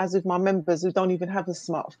 as with my members who don't even have a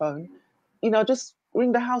smartphone, just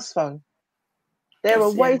ring the house phone. There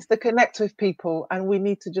are ways to connect with people, and we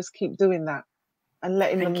need to just keep doing that and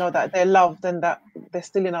letting them know that they're loved and that they're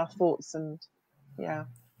still in our thoughts. And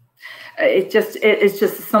it's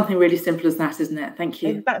just something really simple as that, isn't it? Thank you.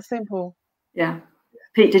 It's that simple. Yeah.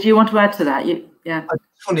 Pete, did you want to add to that? I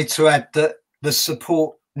just wanted to add that the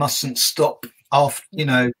support mustn't stop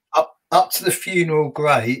after, up to the funeral,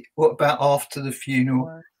 great. What about after the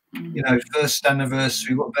funeral? First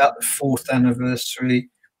anniversary, what about the 4th anniversary?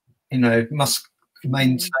 Must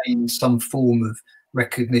maintain some form of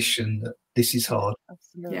recognition that this is hard.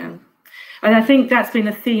 Absolutely. Yeah. And I think that's been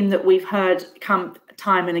a theme that we've heard come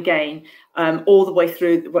time and again, all the way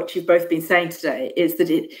through what you've both been saying today, is that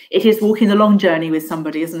it is walking the long journey with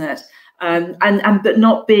somebody, isn't it? but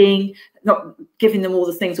not giving them all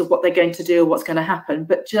the things of what they're going to do or what's going to happen,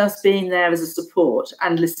 but just being there as a support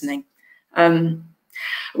and listening.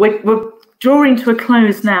 We're drawing to a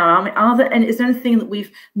close now. I mean, is there anything that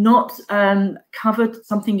we've not covered,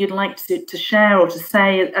 something you'd like to share or to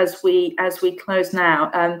say as we close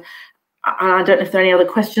now? I don't know if there are any other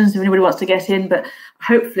questions, if anybody wants to get in, but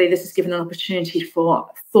hopefully this has given an opportunity for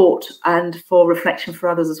thought and for reflection for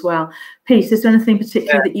others as well. Pete, is there anything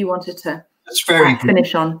particular that you wanted to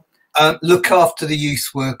finish on? Look after the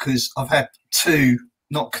youth workers. I've had 2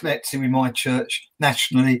 not connecting with my church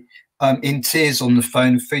nationally, in tears on the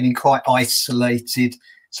phone, feeling quite isolated.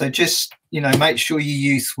 So just, make sure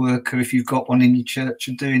your youth worker, if you've got one in your church,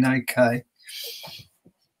 are doing okay.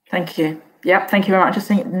 Thank you. Yeah, thank you very much. Just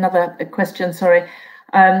think another question, sorry.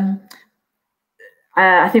 I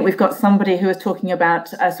think we've got somebody who is talking about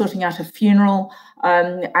sorting out a funeral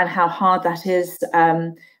and how hard that is.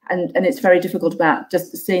 And it's very difficult about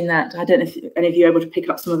just seeing that. I don't know if any of you are able to pick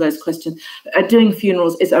up some of those questions. Doing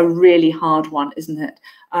funerals is a really hard one, isn't it?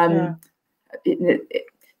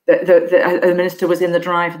 The minister was in the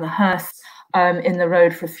drive and the hearse in the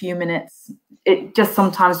road for a few minutes. It just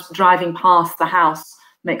sometimes driving past the house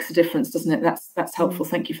makes a difference, doesn't it? That's helpful.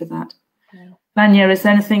 Thank you for that. Yeah. Vania, is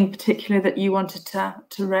there anything particular that you wanted to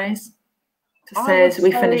raise, to say as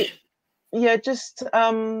we finish? Yeah, just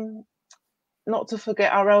not to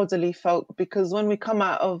forget our elderly folk, because when we come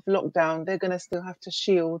out of lockdown, they're going to still have to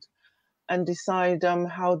shield and decide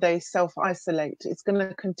how they self-isolate. It's going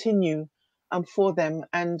to continue for them,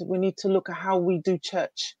 and we need to look at how we do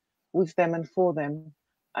church with them and for them,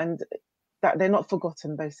 and that they're not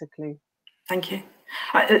forgotten, basically. Thank you.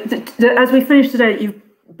 As we finish today, you've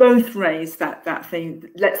both raised that thing.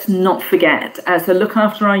 Let's not forget. So look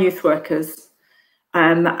after our youth workers,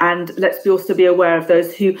 and let's also be aware of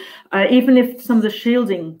those who, even if some of the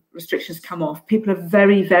shielding restrictions come off, people are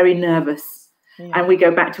very, very nervous. Yeah. And we go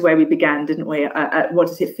back to where we began, didn't we? What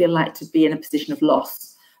does it feel like to be in a position of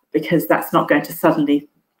loss? Because that's not going to suddenly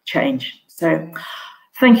change. So.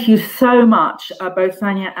 Thank you so much, both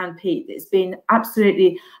Vania and Pete. It's been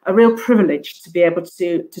absolutely a real privilege to be able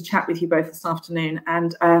to chat with you both this afternoon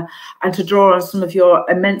and to draw on some of your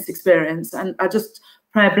immense experience. And I just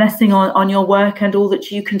pray a blessing on your work and all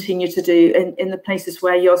that you continue to do in the places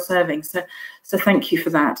where you're serving. So thank you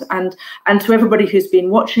for that. And to everybody who's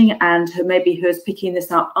been watching and who is picking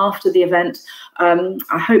this up after the event,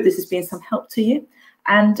 I hope this has been some help to you.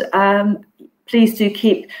 And please do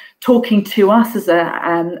keep talking to us as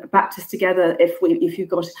a Baptist Together if you've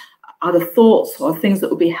got other thoughts or things that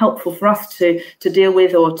would be helpful for us to deal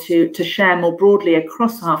with or to share more broadly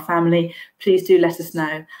across our family. Please do let us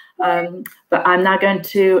know. But I'm now going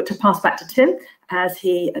to pass back to Tim as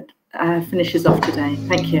he finishes off today.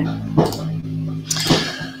 Thank you.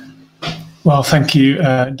 Well, thank you,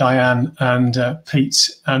 Diane and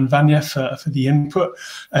Pete and Vania for the input.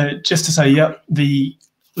 Just to say, yep, the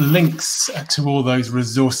links to all those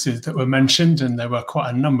resources that were mentioned, and there were quite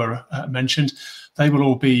a number mentioned, they will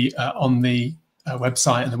all be on the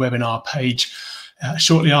website and the webinar page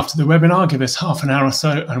shortly after the webinar. Give us half an hour or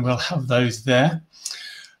so and we'll have those there.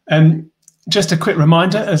 Just a quick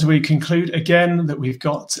reminder as we conclude again that we've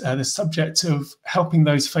got the subject of helping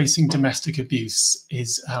those facing domestic abuse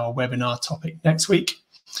is our webinar topic next week.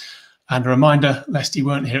 And a reminder, lest you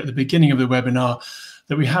weren't here at the beginning of the webinar,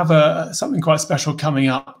 that we have something quite special coming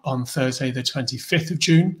up on Thursday, the 25th of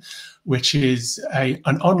June, which is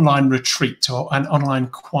an online retreat or an online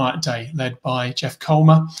quiet day led by Jeff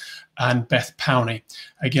Colmer and Beth Powney.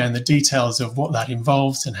 Again, the details of what that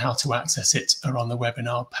involves and how to access it are on the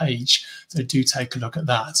webinar page, so do take a look at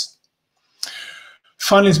that.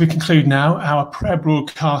 Finally, as we conclude now, our prayer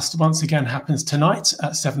broadcast once again happens tonight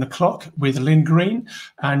at 7 o'clock with Lynn Green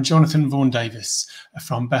and Jonathan Vaughan Davis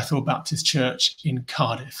from Bethel Baptist Church in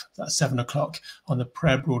Cardiff. That's 7 o'clock on the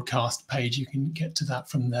prayer broadcast page. You can get to that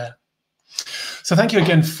from there. So thank you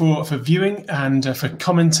again for viewing and for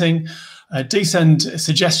commenting. Do send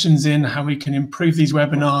suggestions in how we can improve these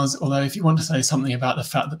webinars, although if you want to say something about the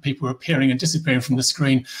fact that people are appearing and disappearing from the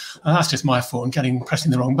screen, that's just my fault and pressing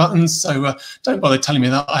the wrong buttons. So don't bother telling me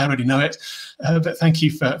that, I already know it. But thank you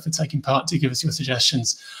for taking part. Do give us your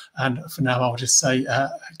suggestions. And for now, I'll just say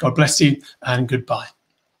God bless you and goodbye.